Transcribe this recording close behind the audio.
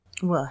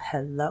Well,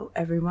 hello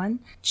everyone.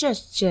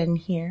 Just Jen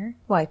here,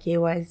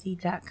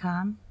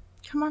 YKYZ.com.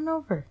 Come on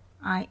over.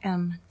 I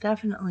am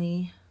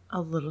definitely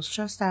a little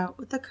stressed out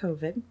with the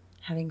COVID,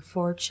 having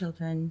 4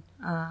 children,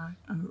 a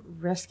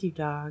rescue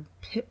dog,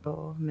 pit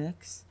bull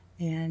mix,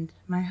 and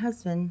my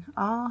husband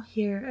all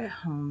here at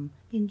home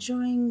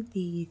enjoying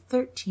the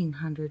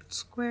 1,300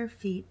 square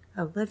feet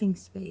of living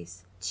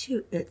space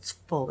to its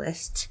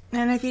fullest.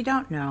 And if you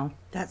don't know,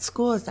 that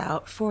school is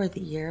out for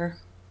the year.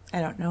 I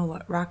don't know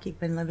what rock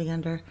you've been living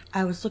under.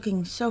 I was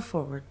looking so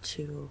forward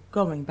to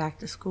going back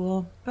to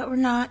school, but we're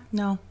not.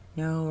 No,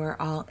 we're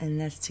all in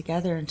this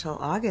together until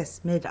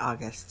August,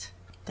 mid-August.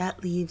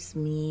 That leaves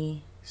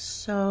me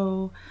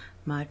so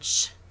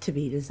much to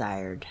be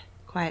desired.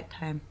 Quiet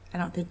time. I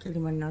don't think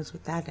anyone knows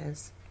what that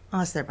is.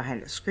 Unless they're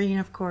behind a screen,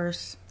 of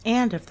course.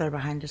 And if they're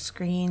behind a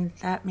screen,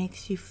 that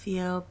makes you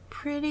feel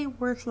pretty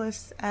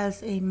worthless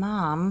as a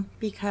mom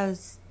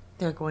because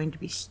they're going to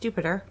be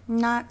stupider,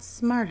 not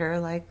smarter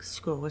like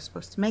school was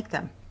supposed to make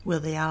them. Will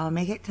they all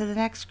make it to the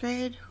next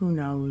grade? Who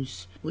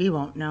knows? We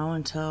won't know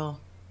until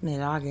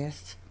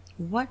mid-August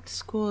what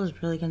school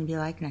is really going to be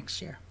like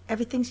next year.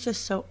 Everything's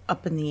just so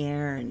up in the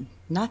air and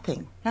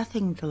nothing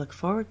to look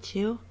forward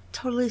to.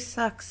 Totally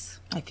sucks.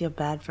 I feel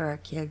bad for our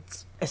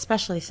kids,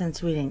 especially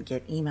since we didn't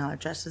get email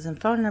addresses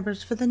and phone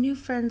numbers for the new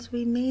friends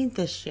we made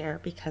this year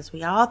because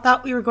we all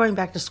thought we were going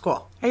back to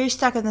school. Are you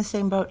stuck in the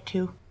same boat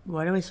too?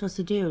 What are we supposed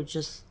to do?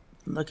 Just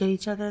look at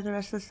each other the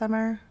rest of the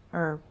summer?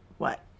 Or what?